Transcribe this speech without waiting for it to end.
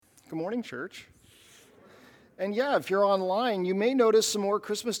Good morning, church. And yeah, if you're online, you may notice some more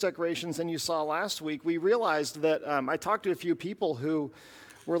Christmas decorations than you saw last week. We realized that I talked to a few people who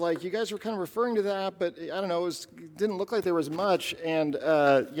were like, you guys were kind of referring to that, but I don't know, it didn't look like there was much. And,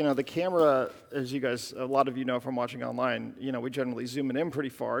 the camera, as you guys, a lot of you know from watching online, we generally zoom it in pretty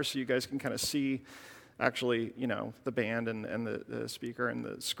far so you guys can kind of see actually, the band and the speaker and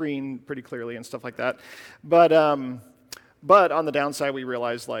the screen pretty clearly and stuff like that. But on the downside, we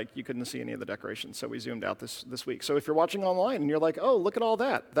realized you couldn't see any of the decorations, so we zoomed out this week. So if you're watching online and you're like, oh, look at all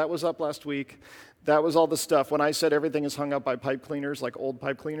that. That was up last week. That was all the stuff. When I said everything is hung up by pipe cleaners, like old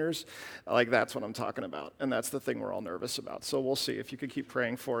pipe cleaners, that's what I'm talking about. And that's the thing we're all nervous about. So we'll see if you could keep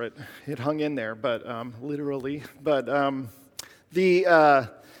praying for it. It hung in there, but literally. But and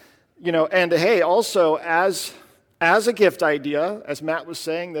hey, also as a gift idea, as Matt was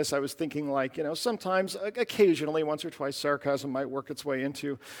saying this, I was thinking sometimes, occasionally, once or twice, sarcasm might work its way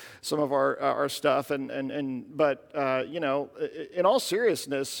into some of our stuff. But in all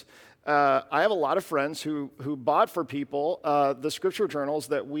seriousness, I have a lot of friends who bought for people the scripture journals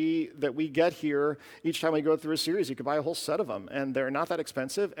that we get here each time we go through a series. You could buy a whole set of them, and they're not that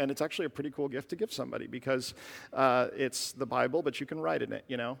expensive, and it's actually a pretty cool gift to give somebody because it's the Bible, but you can write in it,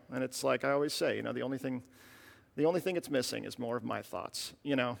 And it's like I always say, the only thing it's missing is more of my thoughts,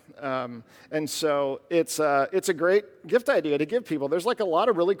 And so it's a great gift idea to give people. There's a lot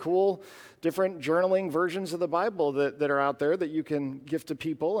of really cool different journaling versions of the Bible that are out there that you can give to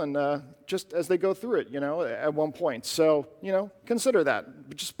people and just as they go through it, at one point. So, consider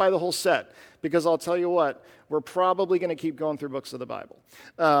that. Just buy the whole set because I'll tell you what, we're probably going to keep going through books of the Bible.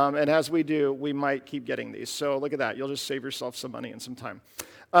 And as we do, we might keep getting these. So look at that. You'll just save yourself some money and some time.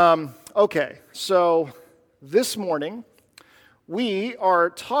 Okay, so this morning, we are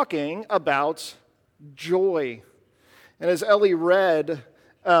talking about joy. And as Ellie read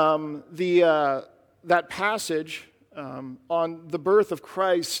that passage on the birth of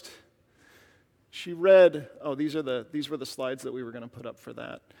Christ, she read, these were the slides that we were going to put up for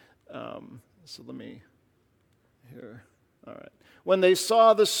that. So let me, here, all right. When they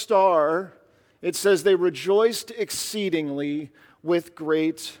saw the star, it says they rejoiced exceedingly with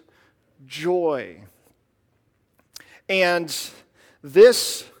great joy. And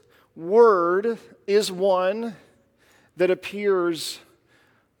this word is one that appears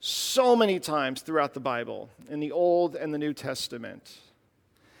so many times throughout the Bible, in the Old and the New Testament.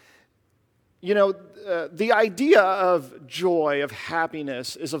 The idea of joy, of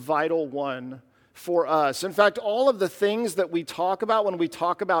happiness, is a vital one for us. In fact, all of the things that we talk about when we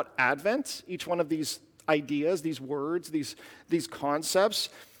talk about Advent, each one of these ideas, these words, these concepts,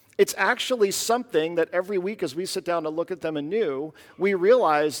 it's actually something that every week as we sit down to look at them anew, we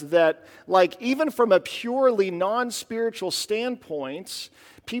realize that even from a purely non-spiritual standpoint,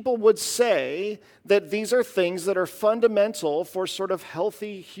 people would say that these are things that are fundamental for sort of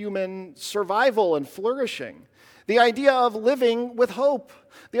healthy human survival and flourishing. The idea of living with hope,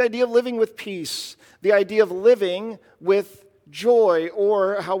 the idea of living with peace, the idea of living with joy,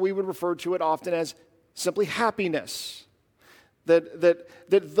 or how we would refer to it often as simply happiness. That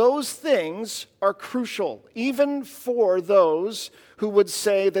those things are crucial, even for those who would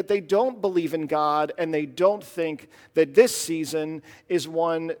say that they don't believe in God and they don't think that this season is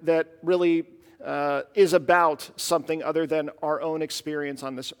one that really is about something other than our own experience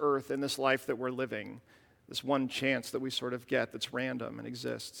on this earth and this life that we're living. This one chance that we sort of get that's random and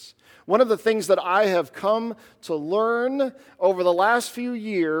exists. One of the things that I have come to learn over the last few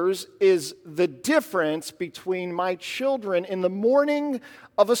years is the difference between my children in the morning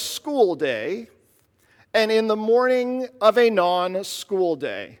of a school day and in the morning of a non-school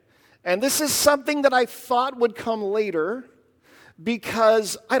day. And this is something that I thought would come later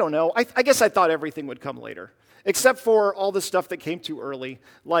because, I don't know, I guess I thought everything would come later. Except for all the stuff that came too early,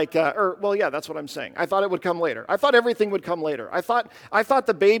 that's what I'm saying. I thought it would come later. I thought everything would come later. I thought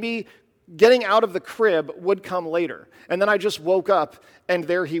the baby getting out of the crib would come later. And then I just woke up, and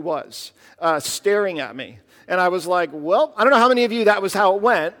there he was, staring at me. And I was like, well, I don't know how many of you that was how it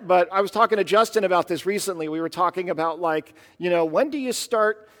went, but I was talking to Justin about this recently. We were talking about, when do you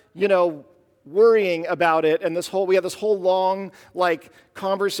start, worrying about it, and we had this whole long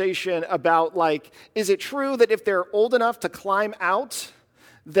conversation about is it true that if they're old enough to climb out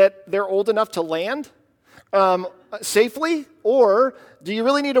that they're old enough to land safely, or do you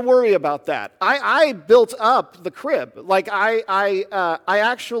really need to worry about that? I built up the crib. I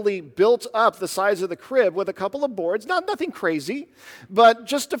actually built up the size of the crib with a couple of boards, nothing crazy, but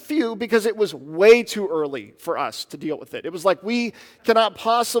just a few because it was way too early for us to deal with it. It was we cannot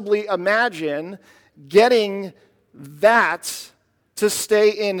possibly imagine getting that to stay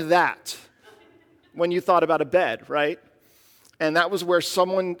in that when you thought about a bed, right? And that was where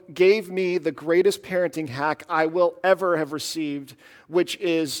someone gave me the greatest parenting hack I will ever have received, which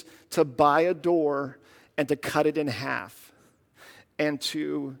is to buy a door and to cut it in half and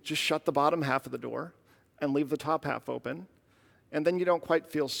to just shut the bottom half of the door and leave the top half open. And then you don't quite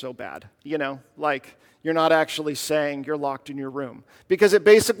feel so bad, like you're not actually saying you're locked in your room, because it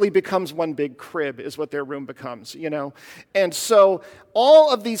basically becomes one big crib is what their room becomes, And so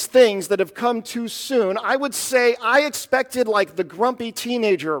all of these things that have come too soon, I would say I expected like the grumpy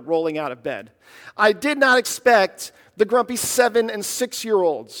teenager rolling out of bed. I did not expect the grumpy 7 and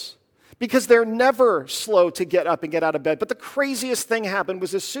 6-year-olds, because they're never slow to get up and get out of bed. But the craziest thing happened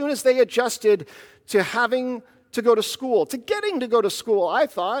was as soon as they adjusted to having to go to school, to getting to go to school, I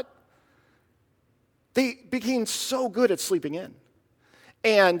thought, they became so good at sleeping in.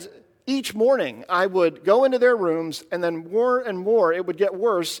 And each morning, I would go into their rooms, and then more and more, it would get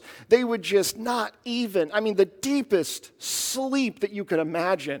worse. They would just not even, the deepest sleep that you could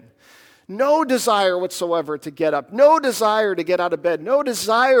imagine. No desire whatsoever to get up, no desire to get out of bed, no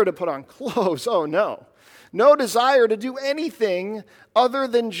desire to put on clothes, oh no. No desire to do anything other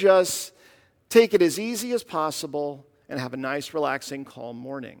than just take it as easy as possible and have a nice, relaxing, calm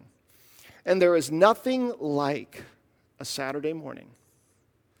morning. And there is nothing like a Saturday morning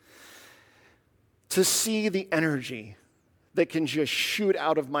to see the energy that can just shoot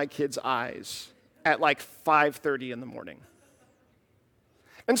out of my kids' eyes at like 5:30 in the morning.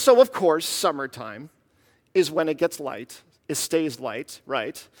 And so, of course, summertime is when it gets light. It stays light,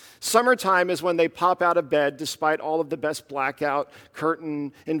 right? Summertime is when they pop out of bed despite all of the best blackout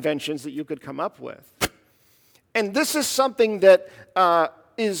curtain inventions that you could come up with. And this is something that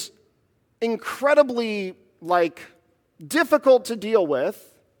is incredibly, difficult to deal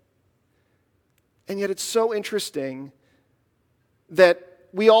with. And yet it's so interesting that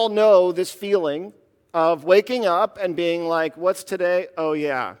we all know this feeling of waking up and being like, what's today? Oh,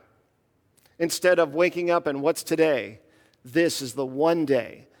 yeah. Instead of waking up and what's today? This is the one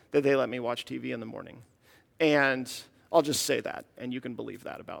day that they let me watch TV in the morning. And I'll just say that, and you can believe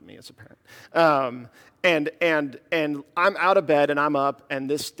that about me as a parent. And I'm out of bed, and I'm up, and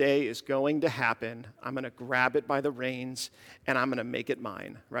this day is going to happen. I'm going to grab it by the reins, and I'm going to make it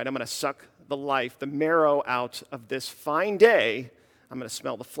mine, right? I'm going to suck the life, the marrow out of this fine day. I'm going to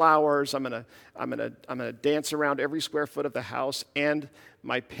smell the flowers. I'm going to dance around every square foot of the house and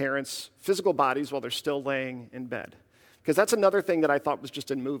my parents' physical bodies while they're still laying in bed. Because that's another thing that I thought was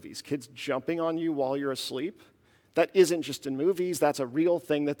just in movies. Kids jumping on you while you're asleep. That isn't just in movies. That's a real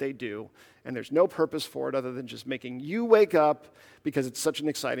thing that they do. And there's no purpose for it other than just making you wake up because it's such an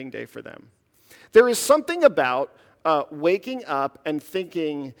exciting day for them. There is something about waking up and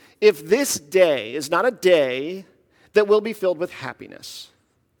thinking, if this day is not a day that will be filled with happiness,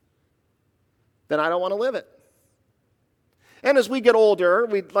 then I don't want to live it. And as we get older,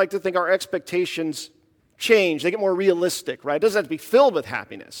 we'd like to think our expectations change. They get more realistic, right? It doesn't have to be filled with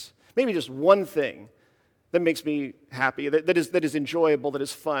happiness. Maybe just one thing that makes me happy, that is enjoyable, that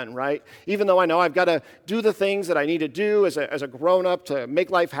is fun, right? Even though I know I've got to do the things that I need to do as a grown-up to make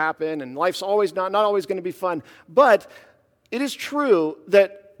life happen, and life's always not always going to be fun. But it is true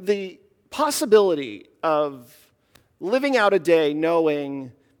that the possibility of living out a day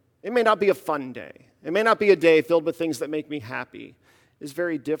knowing it may not be a fun day, it may not be a day filled with things that make me happy, is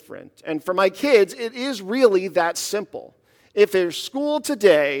very different. And for my kids, it is really that simple. If there's school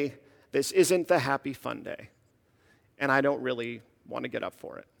today, this isn't the happy fun day, and I don't really want to get up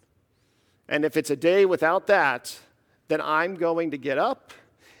for it. And if it's a day without that, then I'm going to get up,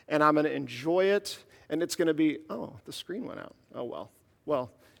 and I'm going to enjoy it, and it's going to be, oh, the screen went out. Oh, well.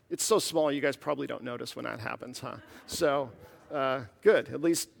 Well, it's so small, you guys probably don't notice when that happens, huh? So, good. At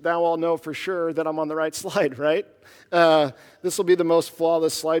least now I'll know for sure that I'm on the right slide, right? This will be the most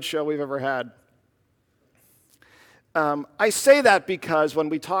flawless slideshow we've ever had. I say that because when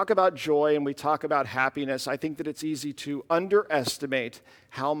we talk about joy and we talk about happiness, I think that it's easy to underestimate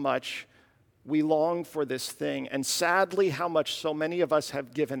how much we long for this thing, and sadly, how much so many of us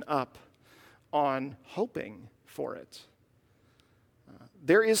have given up on hoping for it.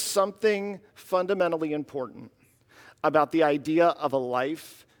 There is something fundamentally important about the idea of a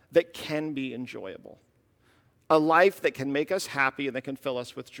life that can be enjoyable, a life that can make us happy and that can fill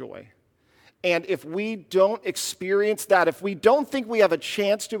us with joy. And if we don't experience that, if we don't think we have a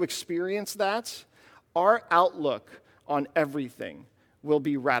chance to experience that, our outlook on everything will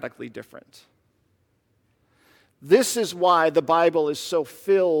be radically different. This is why the Bible is so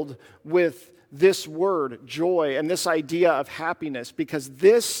filled with this word, joy, and this idea of happiness, because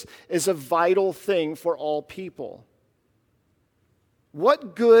this is a vital thing for all people.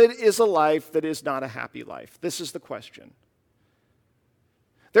 What good is a life that is not a happy life? This is the question.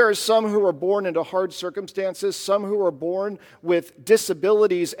 There are some who are born into hard circumstances, some who are born with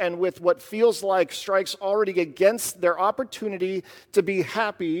disabilities and with what feels like strikes already against their opportunity to be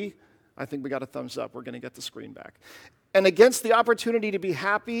happy. I think we got a thumbs up. We're going to get the screen back. And against the opportunity to be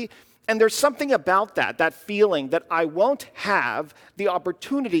happy. And there's something about that feeling that I won't have the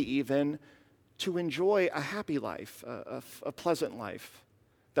opportunity even to enjoy a happy life, a pleasant life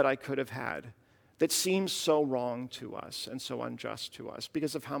that I could have had, that seems so wrong to us and so unjust to us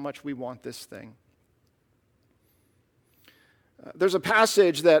because of how much we want this thing. There's a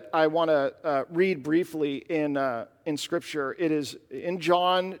passage that I want to read briefly in Scripture. It is in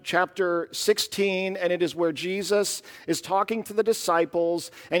John chapter 16, and it is where Jesus is talking to the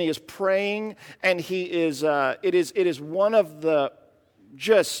disciples, and he is praying, and it is one of the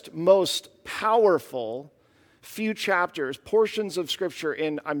just most powerful few chapters, portions of Scripture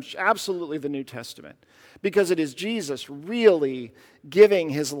in absolutely the New Testament, because it is Jesus really giving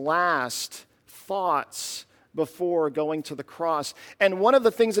his last thoughts before going to the cross. And one of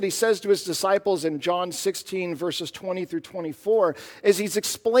the things that he says to his disciples in John 16, verses 20 through 24, is he's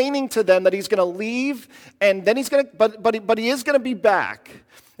explaining to them that he's going to leave, and then he's going to, but he is going to be back.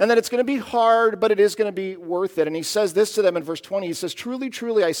 And that it's going to be hard, but it is going to be worth it. And he says this to them in verse 20. He says, "Truly,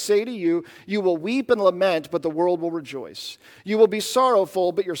 truly, I say to you, you will weep and lament, but the world will rejoice. You will be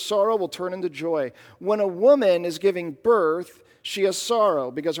sorrowful, but your sorrow will turn into joy. When a woman is giving birth, she has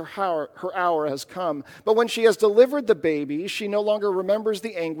sorrow because her hour has come. But when she has delivered the baby, she no longer remembers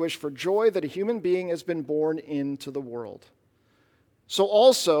the anguish for joy that a human being has been born into the world. So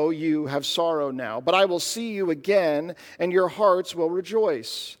also you have sorrow now, but I will see you again, and your hearts will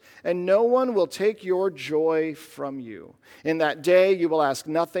rejoice. And no one will take your joy from you. In that day you will ask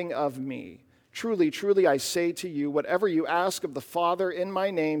nothing of me. Truly, truly, I say to you, whatever you ask of the Father in my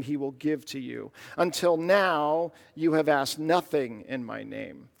name, he will give to you. Until now you have asked nothing in my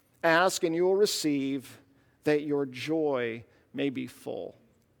name. Ask and you will receive, that your joy may be full."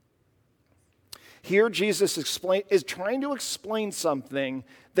 Here, Jesus is trying to explain something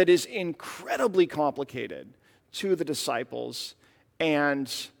that is incredibly complicated to the disciples,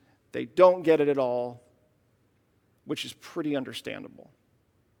 and they don't get it at all, which is pretty understandable.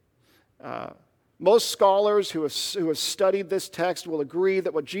 Most scholars who have studied this text will agree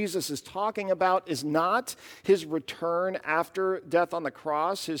that what Jesus is talking about is not his return after death on the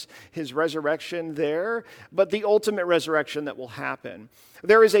cross, his resurrection there, but the ultimate resurrection that will happen.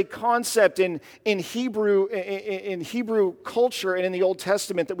 There is a concept in Hebrew culture and in the Old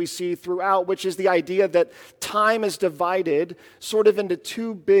Testament that we see throughout, which is the idea that time is divided sort of into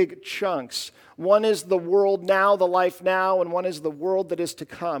two big chunks. One is the world now, the life now, and one is the world that is to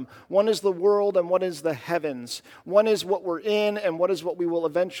come. One is the world and one is the heavens. One is what we're in and what is what we will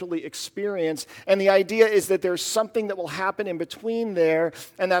eventually experience. And the idea is that there's something that will happen in between there,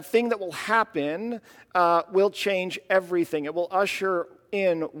 and that thing that will happen will change everything. It will usher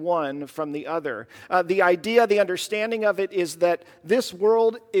in one from the other. The idea, the understanding of it is that this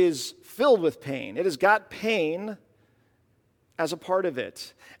world is filled with pain. It has got pain as a part of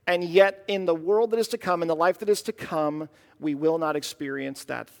it. And yet, in the world that is to come, in the life that is to come, we will not experience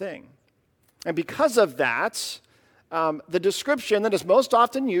that thing. And because of that, the description that is most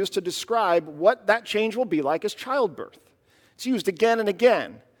often used to describe what that change will be like is childbirth. It's used again and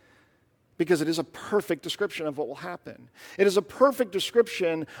again because it is a perfect description of what will happen. It is a perfect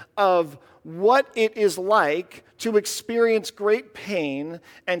description of what it is like to experience great pain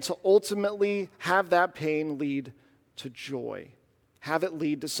and to ultimately have that pain lead to joy. Have it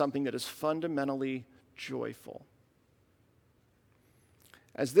lead to something that is fundamentally joyful.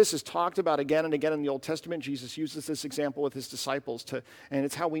 As this is talked about again and again in the Old Testament, Jesus uses this example with his disciples, and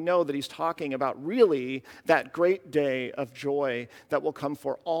it's how we know that he's talking about really that great day of joy that will come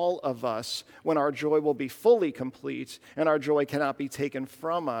for all of us when our joy will be fully complete and our joy cannot be taken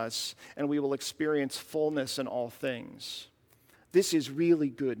from us and we will experience fullness in all things. This is really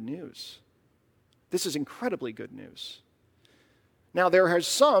good news. This is incredibly good news. Now, there are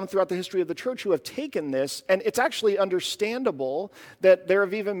some throughout the history of the church who have taken this, and it's actually understandable that there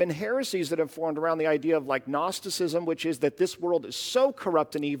have even been heresies that have formed around the idea of like Gnosticism, which is that this world is so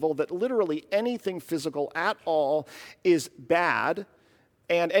corrupt and evil that literally anything physical at all is bad,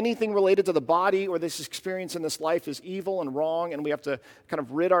 and anything related to the body or this experience in this life is evil and wrong, and we have to kind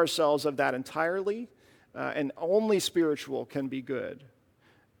of rid ourselves of that entirely, and only spiritual can be good.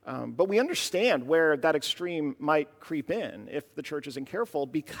 But we understand where that extreme might creep in if the church isn't careful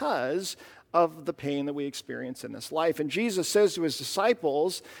because of the pain that we experience in this life. And Jesus says to his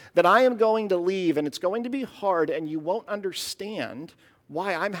disciples that I am going to leave and it's going to be hard and you won't understand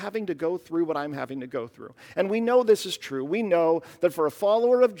why I'm having to go through what I'm having to go through. And we know this is true. We know that for a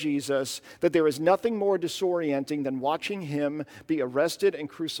follower of Jesus, that there is nothing more disorienting than watching him be arrested and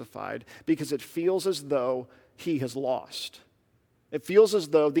crucified because it feels as though he has lost. It feels as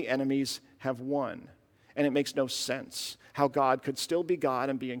though the enemies have won. And it makes no sense how God could still be God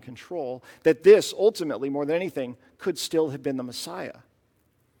and be in control, that this ultimately, more than anything, could still have been the Messiah.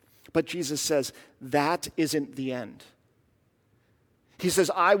 But Jesus says, that isn't the end. He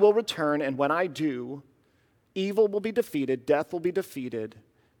says, I will return, and when I do, evil will be defeated, death will be defeated,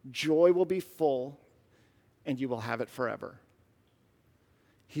 joy will be full, and you will have it forever.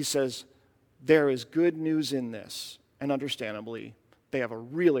 He says, there is good news in this, and understandably, they have a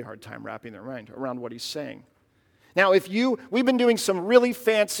really hard time wrapping their mind around what he's saying. Now, we've been doing some really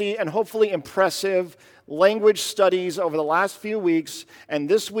fancy and hopefully impressive language studies over the last few weeks, and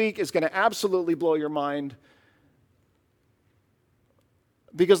this week is going to absolutely blow your mind.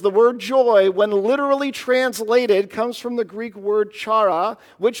 Because the word joy, when literally translated, comes from the Greek word chara,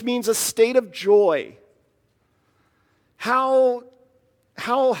 which means a state of joy. How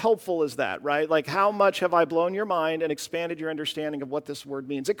helpful is that, right? Like, how much have I blown your mind and expanded your understanding of what this word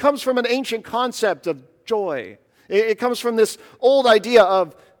means? It comes from an ancient concept of joy. It comes from this old idea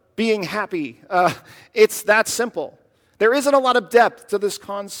of being happy. It's that simple. There isn't a lot of depth to this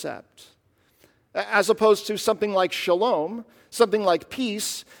concept, as opposed to something like shalom, something like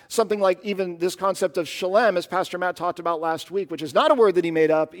peace, something like even this concept of shalem, as Pastor Matt talked about last week, which is not a word that he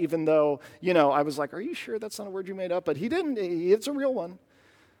made up, even though, I was like, are you sure that's not a word you made up? But he didn't. It's a real one.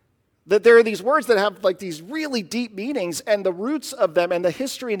 That there are these words that have like these really deep meanings, and the roots of them and the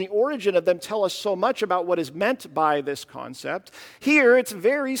history and the origin of them tell us so much about what is meant by this concept. Here, it's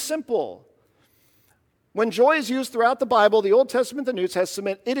very simple. When joy is used throughout the Bible, the Old Testament, the New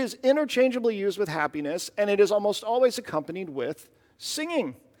Testament, it is interchangeably used with happiness, and it is almost always accompanied with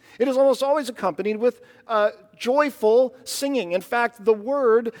singing. It is almost always accompanied with joyful singing. In fact, the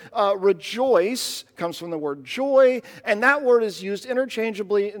word rejoice comes from the word joy, and that word is used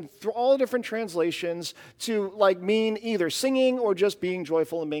interchangeably through all the different translations to mean either singing or just being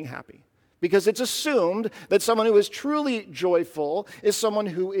joyful and being happy. Because it's assumed that someone who is truly joyful is someone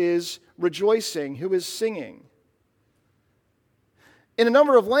who is rejoicing, who is singing. In a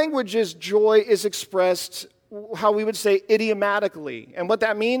number of languages, joy is expressed how we would say idiomatically. And what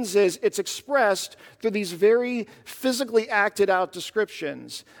that means is it's expressed through these very physically acted out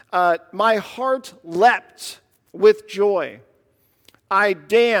descriptions. My heart leapt with joy. I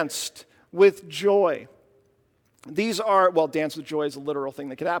danced with joy. These are, dance with joy is a literal thing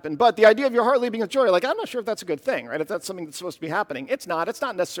that could happen, but the idea of your heart leaping with joy, I'm not sure if that's a good thing, right? If that's something that's supposed to be happening. It's not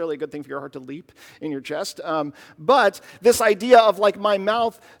necessarily a good thing for your heart to leap in your chest, but this idea of my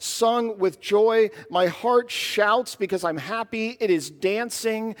mouth sung with joy, my heart shouts because I'm happy, it is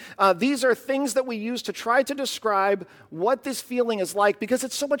dancing. These are things that we use to try to describe what this feeling is like because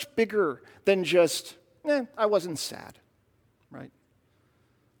it's so much bigger than just, I wasn't sad, right?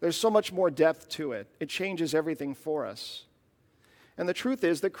 There's so much more depth to it. It changes everything for us. And the truth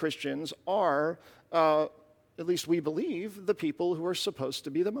is that Christians are, at least we believe, the people who are supposed to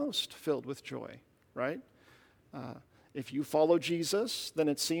be the most filled with joy, right? If you follow Jesus, then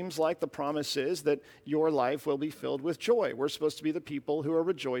it seems like the promise is that your life will be filled with joy. We're supposed to be the people who are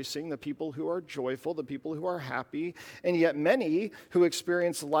rejoicing, the people who are joyful, the people who are happy. And yet many who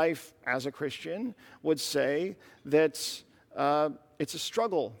experience life as a Christian would say that it's a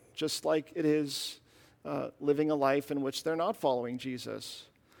struggle, just like it is living a life in which they're not following Jesus.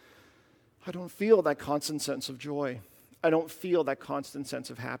 I don't feel that constant sense of joy. I don't feel that constant sense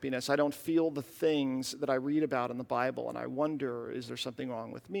of happiness. I don't feel the things that I read about in the Bible, and I wonder, is there something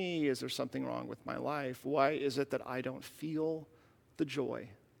wrong with me? Is there something wrong with my life? Why is it that I don't feel the joy?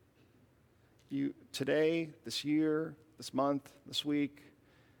 Today, this year, this month, this week,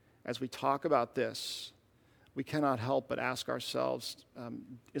 as we talk about this, we cannot help but ask ourselves,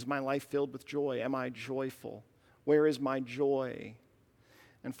 is my life filled with joy? Am I joyful? Where is my joy?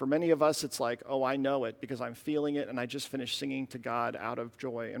 And for many of us, it's like, I know it because I'm feeling it and I just finished singing to God out of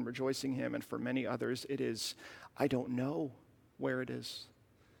joy and rejoicing Him. And for many others, it is, I don't know where it is.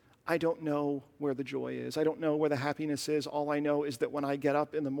 I don't know where the joy is. I don't know where the happiness is. All I know is that when I get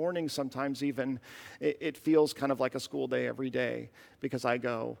up in the morning, sometimes even, it feels kind of like a school day every day because I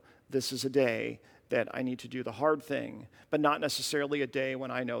go, this is a day that I need to do the hard thing, but not necessarily a day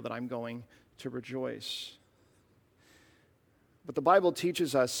when I know that I'm going to rejoice. What the Bible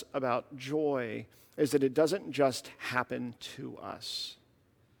teaches us about joy is that it doesn't just happen to us.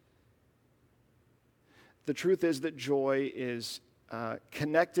 The truth is that joy is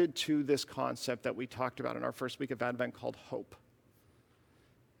connected to this concept that we talked about in our first week of Advent called hope.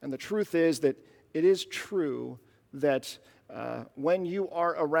 And the truth is that it is true that when you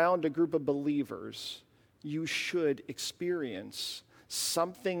are around a group of believers, you should experience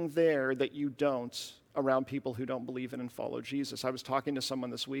something there that you don't around people who don't believe in and follow Jesus. I was talking to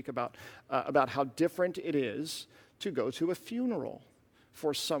someone this week about how different it is to go to a funeral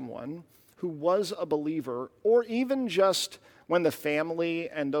for someone who was a believer, or even just when the family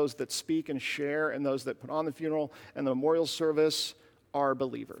and those that speak and share and those that put on the funeral and the memorial service are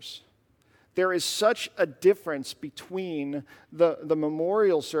believers. There is such a difference between the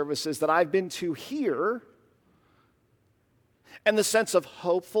memorial services that I've been to here and the sense of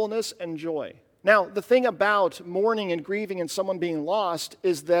hopefulness and joy. Now, the thing about mourning and grieving and someone being lost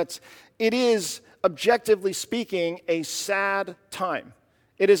is that it is, objectively speaking, a sad time.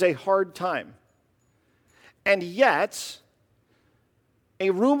 It is a hard time. And yet,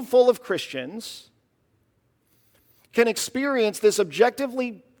 a room full of Christians can experience this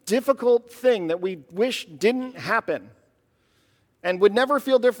objectively difficult thing that we wish didn't happen and would never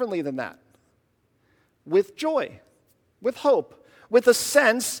feel differently than that, with joy, with hope, with a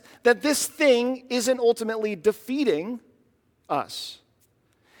sense that this thing isn't ultimately defeating us.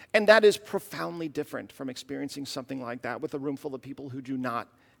 And that is profoundly different from experiencing something like that with a room full of people who do not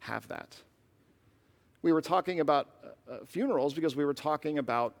have that. We were talking about funerals because we were talking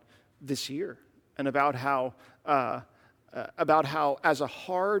about this year and about how as a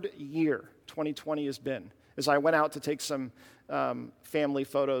hard year 2020 has been. As I went out to take some family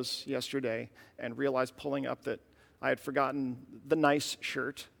photos yesterday and realized pulling up that I had forgotten the nice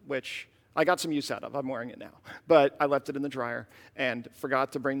shirt, which I got some use out of. I'm wearing it now. But I left it in the dryer and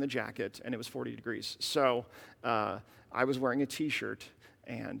forgot to bring the jacket, and it was 40 degrees. So I was wearing a t-shirt,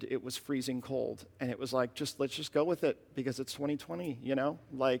 and it was freezing cold. And it was like, let's just go with it because it's 2020, you know?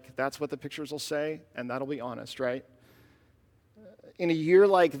 Like, that's what the pictures will say, and that'll be honest, right? In a year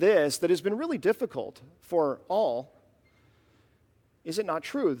like this that has been really difficult for all, is it not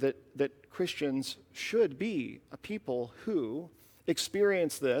true that Christians should be a people who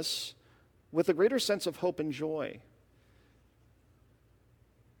experience this with a greater sense of hope and joy?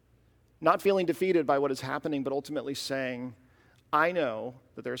 Not feeling defeated by what is happening, but ultimately saying, I know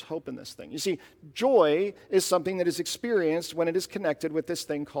that there's hope in this thing. You see, joy is something that is experienced when it is connected with this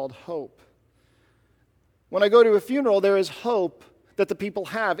thing called hope. When I go to a funeral, there is hope that the people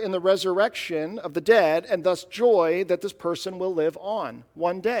have in the resurrection of the dead, and thus joy that this person will live on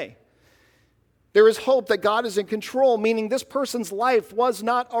one day. There is hope that God is in control, meaning this person's life was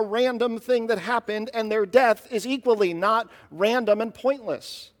not a random thing that happened, and their death is equally not random and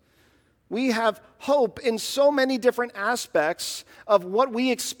pointless. We have hope in so many different aspects of what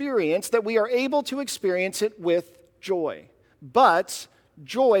we experience that we are able to experience it with joy. But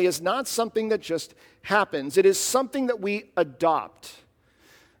joy is not something that just happens. It is something that we adopt.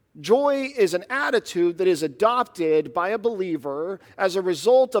 Joy is an attitude that is adopted by a believer as a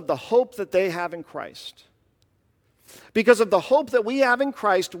result of the hope that they have in Christ. Because of the hope that we have in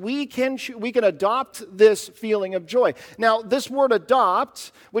Christ, we can adopt this feeling of joy. Now, this word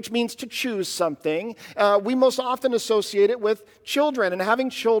adopt, which means to choose something, we most often associate it with children and having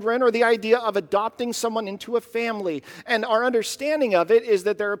children, or the idea of adopting someone into a family. And our understanding of it is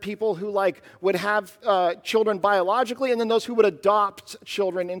that there are people who would have children biologically, and then those who would adopt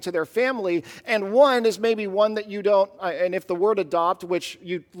children into their family. And one is maybe one that you don't, and if the word adopt, which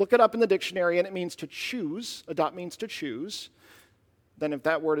you look it up in the dictionary and it means to choose, adopt means to choose, then if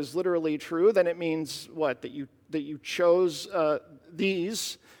that word is literally true, then it means what? That you chose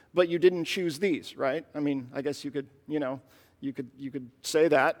these, but you didn't choose these, right? I mean, I guess you could say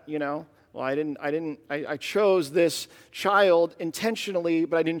that, Well, I chose this child intentionally,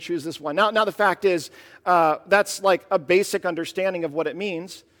 but I didn't choose this one. Now the fact is, that's like a basic understanding of what it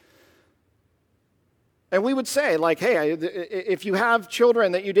means. And we would say, hey, if you have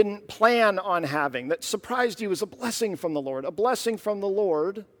children that you didn't plan on having, that surprised you as a blessing from the Lord,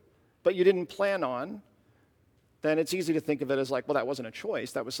 but you didn't plan on, then it's easy to think of it as well, that wasn't a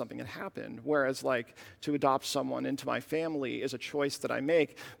choice, that was something that happened. Whereas to adopt someone into my family is a choice that I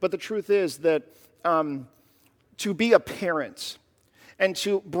make. But the truth is that to be a parent and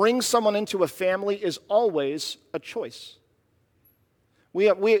to bring someone into a family is always a choice.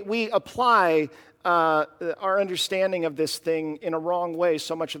 We apply our understanding of this thing in a wrong way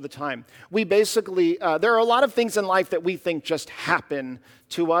so much of the time. We basically, there are a lot of things in life that we think just happen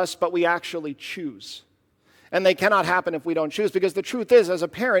to us, but we actually choose. And they cannot happen if we don't choose, because the truth is, as a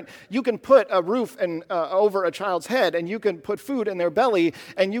parent, you can put a roof over a child's head, and you can put food in their belly,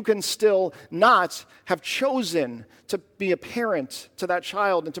 and you can still not have chosen to be a parent to that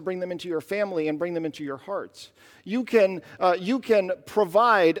child and to bring them into your family and bring them into your heart. You can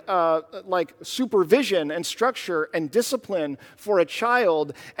provide like supervision and structure and discipline for a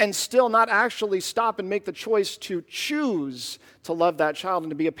child and still not actually stop and make the choice to choose to love that child and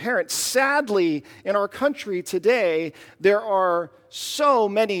to be a parent. Sadly, in our country today, there are so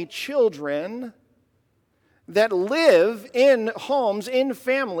many children that live in homes, in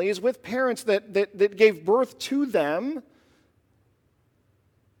families, with parents that gave birth to them,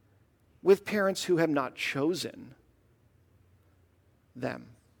 with parents who have not chosen them,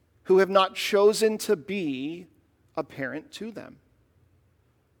 who have not chosen to be a parent to them.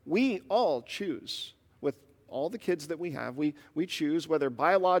 We all choose. With all the kids that we have, we choose, whether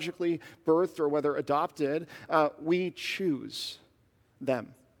biologically birthed or whether adopted, we choose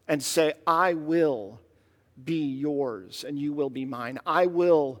them and say, I will be yours and you will be mine. I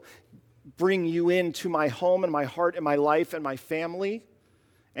will bring you into my home and my heart and my life and my family.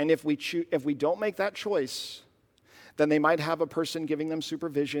 And if we don't make that choice, then they might have a person giving them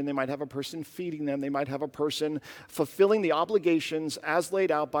supervision, they might have a person feeding them, they might have a person fulfilling the obligations as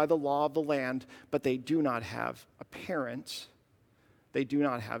laid out by the law of the land, but they do not have a parent. They do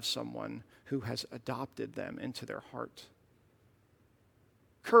not have someone who has adopted them into their heart.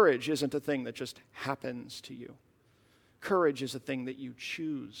 Courage isn't a thing that just happens to you. Courage is a thing that you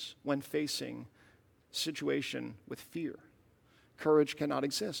choose when facing a situation with fear. Courage cannot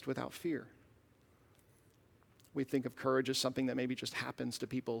exist without fear. We think of courage as something that maybe just happens to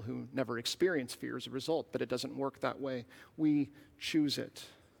people who never experience fear as a result, but it doesn't work that way. We choose it.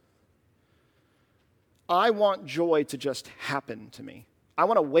 I want joy to just happen to me. I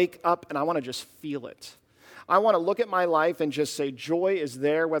want to wake up and I want to just feel it. I want to look at my life and just say joy is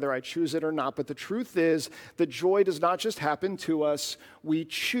there whether I choose it or not. But the truth is that joy does not just happen to us. We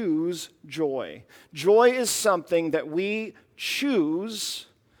choose joy. Joy is something that we choose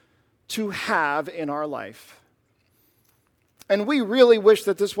to have in our life. And we really wish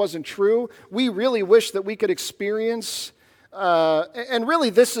that this wasn't true. We really wish that we could experience, and really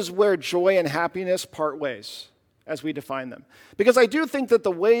this is where joy and happiness part ways as we define them. Because I do think that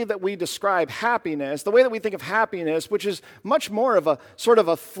the way that we describe happiness, the way that we think of happiness, which is much more of a sort of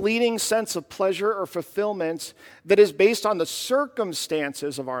a fleeting sense of pleasure or fulfillment that is based on the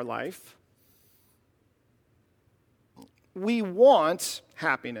circumstances of our life, we want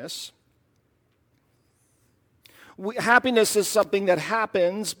happiness. Happiness is something that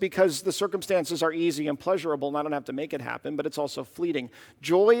happens because the circumstances are easy and pleasurable, and I don't have to make it happen, but it's also fleeting.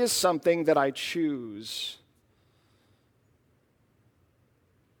 Joy is something that I choose.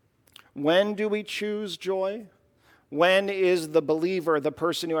 When do we choose joy? When is the believer, the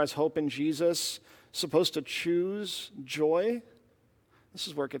person who has hope in Jesus, supposed to choose joy? This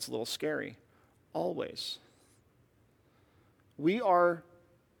is where it gets a little scary. Always. We are,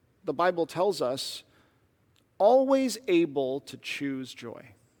 the Bible tells us, always able to choose joy,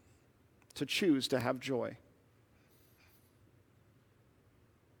 to choose to have joy.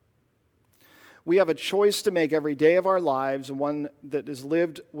 We have a choice to make every day of our lives, one that is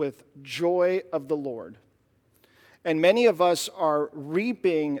lived with joy of the Lord. And many of us are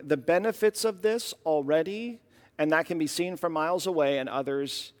reaping the benefits of this already, and that can be seen from miles away, and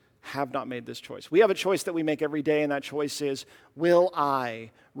others have not made this choice. We have a choice that we make every day, and that choice is, will I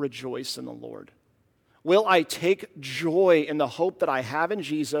rejoice in the Lord? Will I take joy in the hope that I have in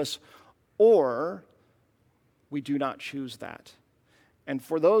Jesus, or we do not choose that? And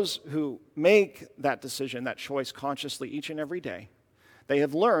for those who make that decision, that choice consciously each and every day, they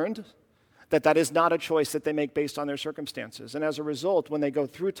have learned that that is not a choice that they make based on their circumstances. And as a result, when they go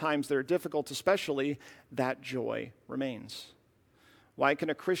through times that are difficult especially, that joy remains. Why can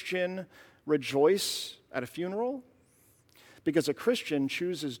a Christian rejoice at a funeral? Because a Christian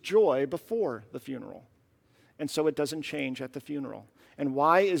chooses joy before the funeral. And so it doesn't change at the funeral. And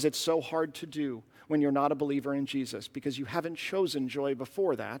why is it so hard to do when you're not a believer in Jesus? Because you haven't chosen joy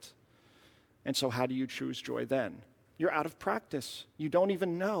before that. And so how do you choose joy then? You're out of practice. You don't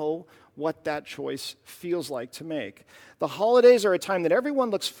even know what that choice feels like to make. The holidays are a time that everyone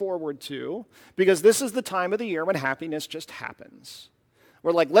looks forward to because this is the time of the year when happiness just happens.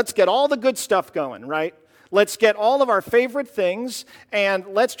 We're like, let's get all the good stuff going, right? Let's get all of our favorite things, and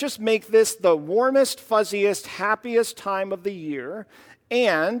let's just make this the warmest, fuzziest, happiest time of the year,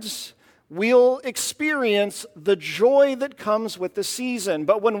 and we'll experience the joy that comes with the season.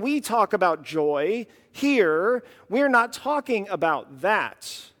 But when we talk about joy here, we're not talking about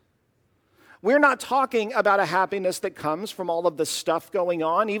that. We're not talking about a happiness that comes from all of the stuff going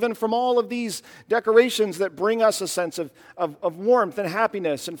on, even from all of these decorations that bring us a sense of warmth and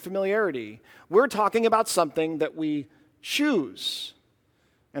happiness and familiarity. We're talking about something that we choose.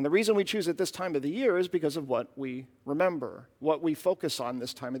 And the reason we choose it this time of the year is because of what we remember, what we focus on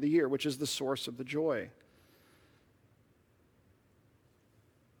this time of the year, which is the source of the joy.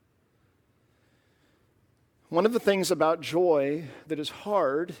 One of the things about joy that is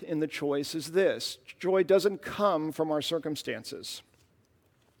hard in the choice is this: joy doesn't come from our circumstances.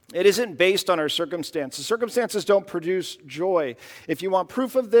 It isn't based on our circumstances. Circumstances don't produce joy. If you want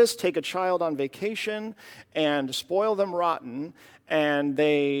proof of this, take a child on vacation and spoil them rotten, and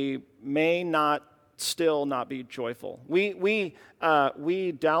they may still not be joyful. We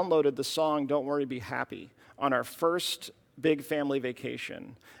downloaded the song "Don't Worry, Be Happy" on our first big family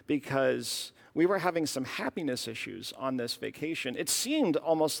vacation because we were having some happiness issues on this vacation. It seemed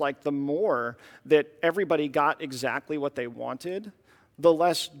almost like the more that everybody got exactly what they wanted, the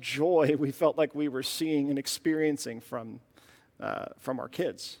less joy we felt like we were seeing and experiencing from our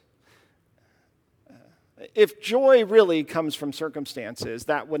kids. If joy really comes from circumstances,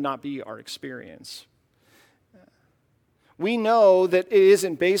 that would not be our experience. We know that it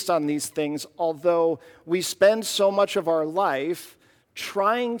isn't based on these things, although we spend so much of our life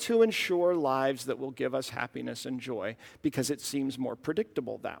trying to ensure lives that will give us happiness and joy because it seems more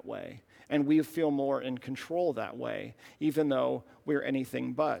predictable that way, and we feel more in control that way, even though we're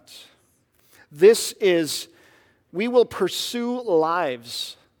anything but. We will pursue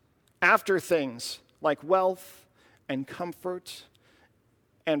lives after things like wealth and comfort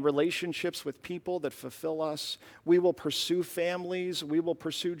and relationships with people that fulfill us. We will pursue families. We will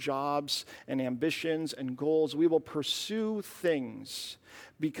pursue jobs and ambitions and goals. We will pursue things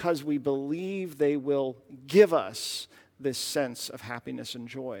because we believe they will give us this sense of happiness and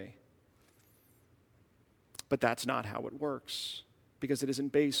joy. But that's not how it works, because it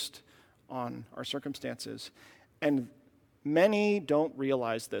isn't based on our circumstances. And many don't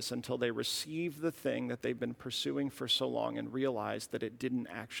realize this until they receive the thing that they've been pursuing for so long and realize that it didn't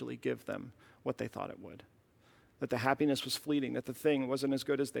actually give them what they thought it would, that the happiness was fleeting, that the thing wasn't as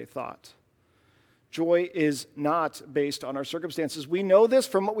good as they thought. Joy is not based on our circumstances. We know this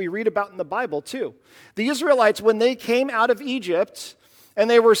from what we read about in the Bible, too. The Israelites, when they came out of Egypt and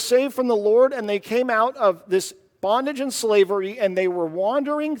they were saved from the Lord and they came out of this bondage and slavery and they were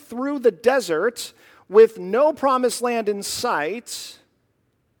wandering through the desert with no promised land in sight,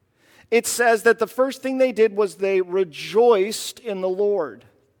 it says that the first thing they did was they rejoiced in the Lord.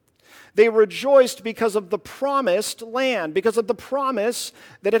 They rejoiced because of the promised land, because of the promise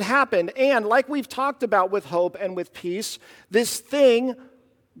that had happened. And like we've talked about with hope and with peace, this thing,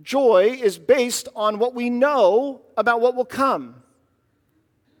 joy, is based on what we know about what will come.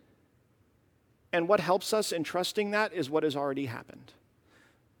 And what helps us in trusting that is what has already happened.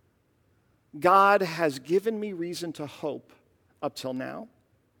 God has given me reason to hope up till now,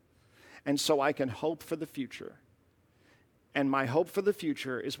 and so I can hope for the future. And my hope for the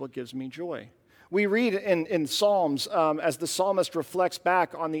future is what gives me joy. We read in Psalms, as the psalmist reflects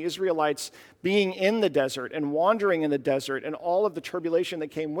back on the Israelites being in the desert and wandering in the desert and all of the tribulation that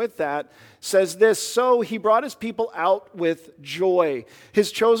came with that, says this: "So he brought his people out with joy,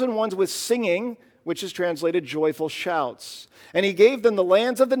 his chosen ones with singing," which is translated joyful shouts. "And he gave them the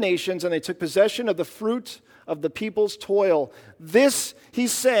lands of the nations, and they took possession of the fruit of the people's toil." This,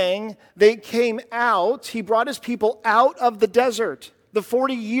 he's saying, they came out, he brought his people out of the desert, the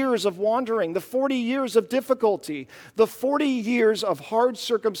 40 years of wandering, the 40 years of difficulty, the 40 years of hard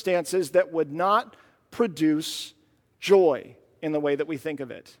circumstances that would not produce joy in the way that we think of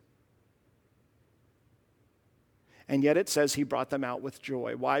it. And yet it says he brought them out with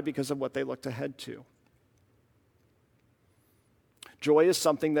joy. Why? Because of what they looked ahead to. Joy is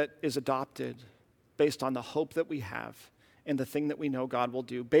something that is adopted based on the hope that we have and the thing that we know God will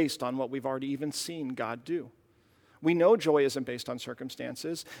do, based on what we've already even seen God do. We know joy isn't based on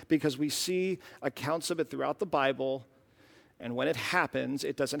circumstances because we see accounts of it throughout the Bible, and when it happens,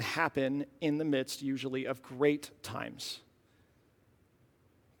 it doesn't happen in the midst, usually, of great times.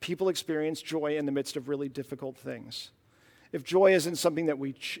 People experience joy in the midst of really difficult things. If joy isn't something that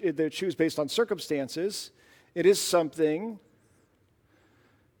we choose based on circumstances, it is something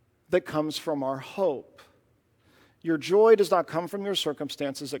that comes from our hope. Your joy does not come from your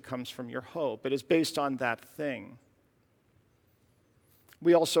circumstances, it comes from your hope. It is based on that thing.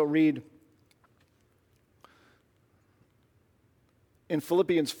 We also read in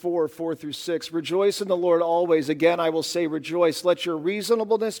Philippians 4:4-6, "Rejoice in the Lord always. Again, I will say rejoice. Let your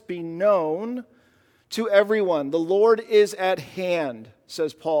reasonableness be known to everyone. The Lord is at hand,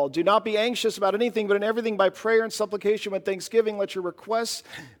 says Paul. Do not be anxious about anything, but in everything by prayer and supplication with thanksgiving, let your requests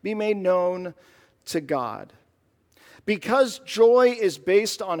be made known to God. Because joy is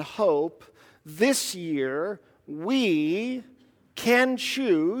based on hope, this year we can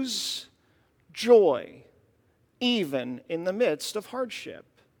choose joy, even in the midst of hardship.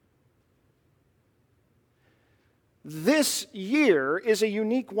 This year is a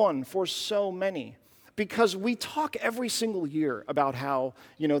unique one for so many because we talk every single year about how,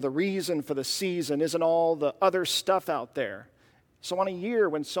 the reason for the season isn't all the other stuff out there. So on a year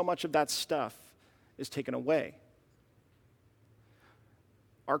when so much of that stuff is taken away,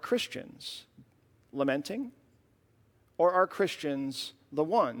 are Christians lamenting? Or are Christians the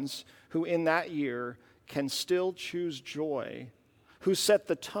ones who in that year can still choose joy, who set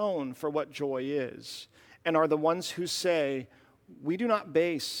the tone for what joy is, and are the ones who say, we do not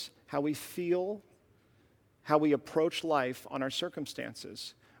base how we feel, how we approach life on our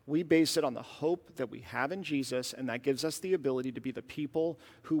circumstances. We base it on the hope that we have in Jesus, and that gives us the ability to be the people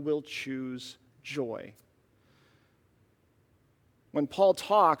who will choose joy. When Paul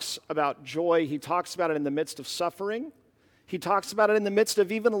talks about joy, he talks about it in the midst of suffering. He talks about it in the midst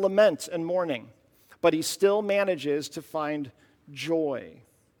of even lament and mourning. But he still manages to find joy.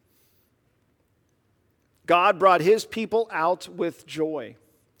 God brought his people out with joy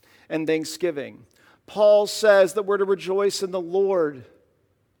and thanksgiving. Paul says that we're to rejoice in the Lord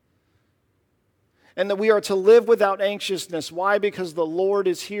and that we are to live without anxiousness. Why? Because the Lord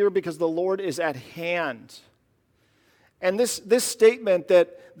is here, because the Lord is at hand. And this statement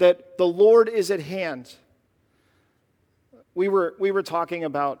that the Lord is at hand, we were talking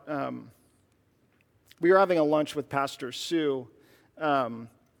about, we were having a lunch with Pastor Sue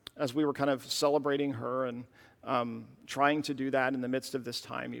as we were kind of celebrating her and trying to do that in the midst of this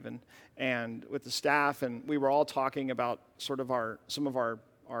time even, and with the staff, and we were all talking about sort of some of our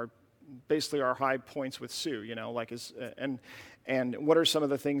basically our high points with Sue, and what are some of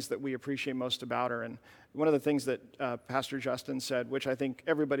the things that we appreciate most about her. And one of the things that Pastor Justin said, which I think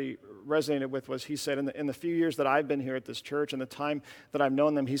everybody resonated with, was he said, in the few years that I've been here at this church and the time that I've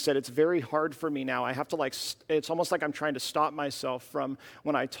known them, he said, it's very hard for me now. I have to it's almost like I'm trying to stop myself from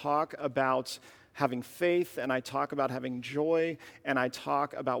when I talk about having faith, and I talk about having joy, and I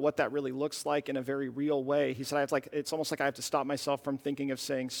talk about what that really looks like in a very real way. He said, it's almost like I have to stop myself from thinking of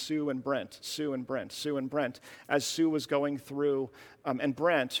saying Sue and Brent, Sue and Brent, Sue and Brent, as Sue was going through, and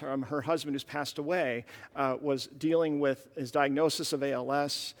Brent, her husband who's passed away, was dealing with his diagnosis of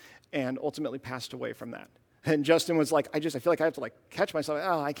ALS and ultimately passed away from that. And Justin was like, I feel like I have to catch myself.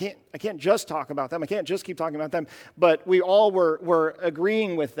 I can't just talk about them. I can't just keep talking about them. But we all were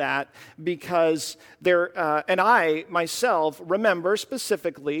agreeing with that because and I myself remember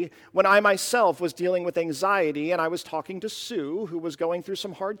specifically when I myself was dealing with anxiety and I was talking to Sue, who was going through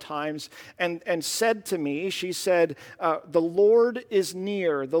some hard times, and said to me, she said, the Lord is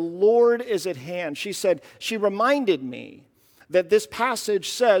near. The Lord is at hand. She reminded me that this passage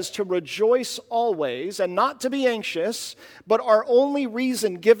says to rejoice always and not to be anxious, but our only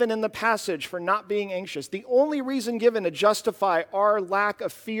reason given in the passage for not being anxious, the only reason given to justify our lack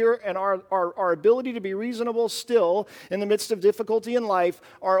of fear and our ability to be reasonable still in the midst of difficulty in life,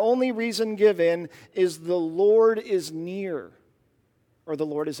 our only reason given is the Lord is near, or the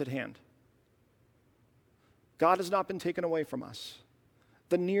Lord is at hand. God has not been taken away from us.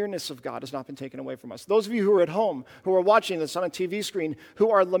 The nearness of God has not been taken away from us. Those of you who are at home, who are watching this on a TV screen, who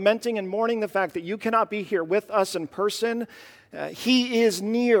are lamenting and mourning the fact that you cannot be here with us in person, He is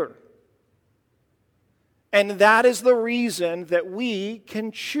near. And that is the reason that we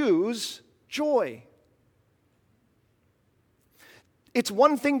can choose joy. It's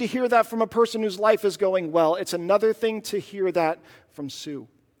one thing to hear that from a person whose life is going well. It's another thing to hear that from Sue.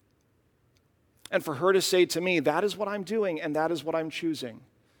 And for her to say to me, that is what I'm doing and that is what I'm choosing.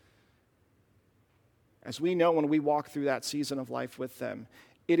 As we know when we walk through that season of life with them,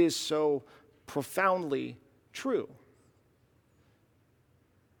 it is so profoundly true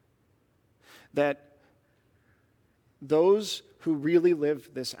that those who really live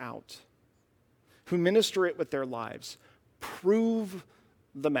this out, who minister it with their lives, prove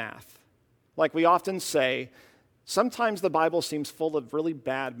the math. Like we often say, sometimes the Bible seems full of really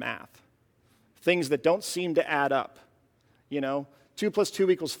bad math. Things that don't seem to add up. 2 +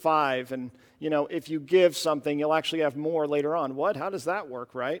 2 = 5, and, if you give something, you'll actually have more later on. What? How does that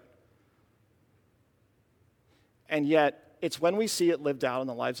work, right? And yet, it's when we see it lived out in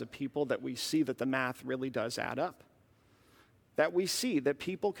the lives of people that we see that the math really does add up. That we see that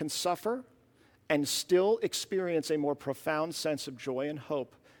people can suffer and still experience a more profound sense of joy and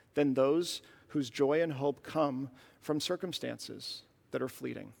hope than those whose joy and hope come from circumstances that are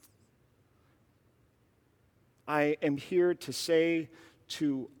fleeting. I am here to say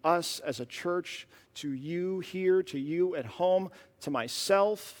to us as a church, to you here, to you at home, to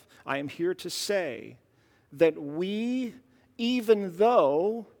myself, I am here to say that we, even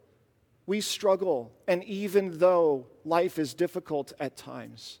though we struggle, and even though life is difficult at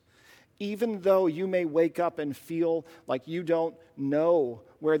times, even though you may wake up and feel like you don't know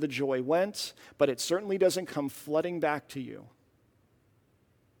where the joy went, but it certainly doesn't come flooding back to you,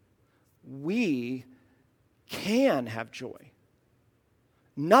 we can have joy.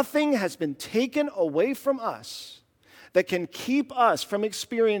 Nothing has been taken away from us that can keep us from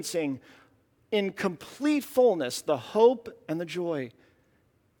experiencing in complete fullness the hope and the joy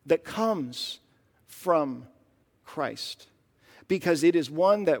that comes from Christ. Because it is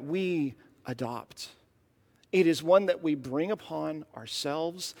one that we adopt. It is one that we bring upon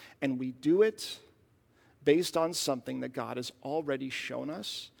ourselves, and we do it based on something that God has already shown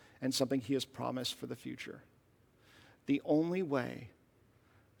us and something He has promised for the future. The only way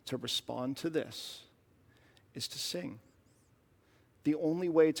to respond to this is to sing. The only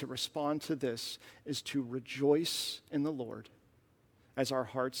way to respond to this is to rejoice in the Lord as our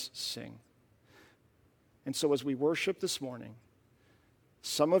hearts sing. And so as we worship this morning,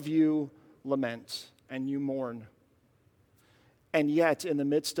 some of you lament and you mourn. And yet, in the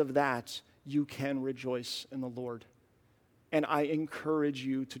midst of that, you can rejoice in the Lord. And I encourage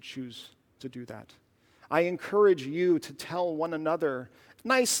you to choose to do that. I encourage you to tell one another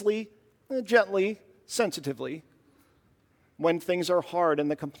nicely, gently, sensitively, when things are hard and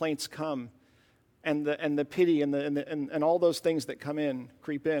the complaints come, and the pity and all those things that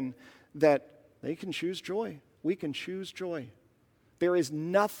creep in, that they can choose joy. We can choose joy. There is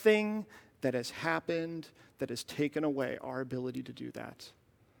nothing that has happened that has taken away our ability to do that.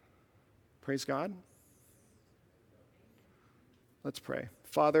 Praise God. Let's pray.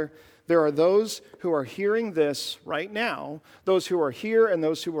 Father, there are those who are hearing this right now, those who are here and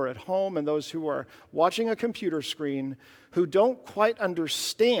those who are at home and those who are watching a computer screen who don't quite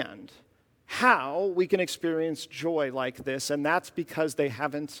understand how we can experience joy like this, and that's because they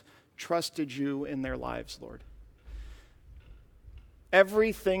haven't trusted you in their lives, Lord.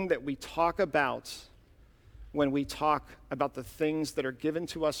 Everything that we talk about when we talk about the things that are given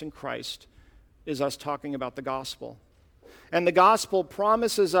to us in Christ is us talking about the gospel. And the gospel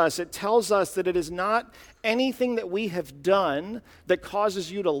promises us, it tells us that it is not anything that we have done that causes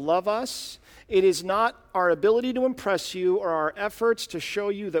you to love us. It is not our ability to impress you or our efforts to show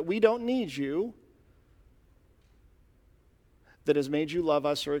you that we don't need you that has made you love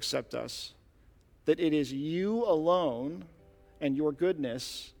us or accept us. That it is you alone and your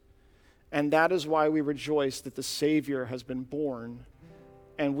goodness, and that is why we rejoice that the Savior has been born,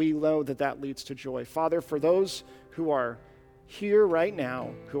 and we know that that leads to joy. Father, for those who are here right now,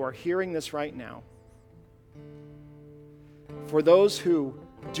 who are hearing this right now, for those who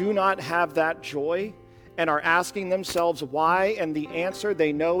do not have that joy and are asking themselves why, and the answer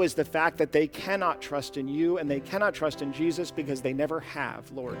they know is the fact that they cannot trust in you and they cannot trust in Jesus because they never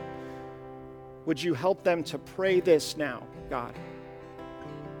have, Lord. Would you help them to pray this now, God?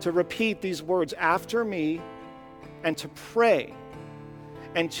 To repeat these words after me and to pray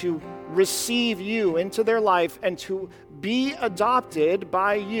and to receive you into their life and to be adopted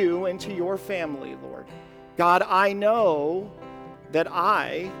by you into your family, Lord. God, I know that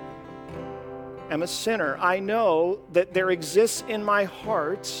I am a sinner. I know that there exists in my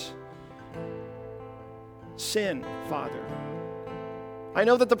heart sin, Father. I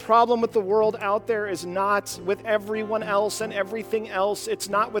know that the problem with the world out there is not with everyone else and everything else. It's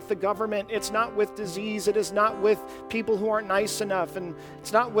not with the government. It's not with disease. It is not with people who aren't nice enough. And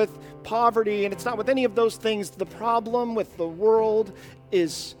it's not with poverty. And it's not with any of those things. The problem with the world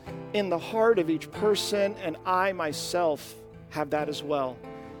is in the heart of each person. And I myself have that as well.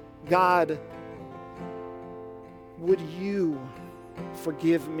 God, would you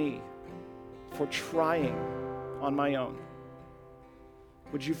forgive me for trying on my own?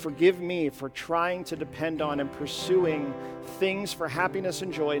 Would you forgive me for trying to depend on and pursuing things for happiness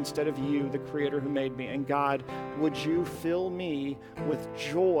and joy instead of you, the Creator who made me? And God, would you fill me with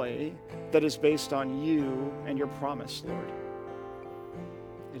joy that is based on you and your promise, Lord?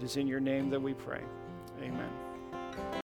 It is in your name that we pray. Amen.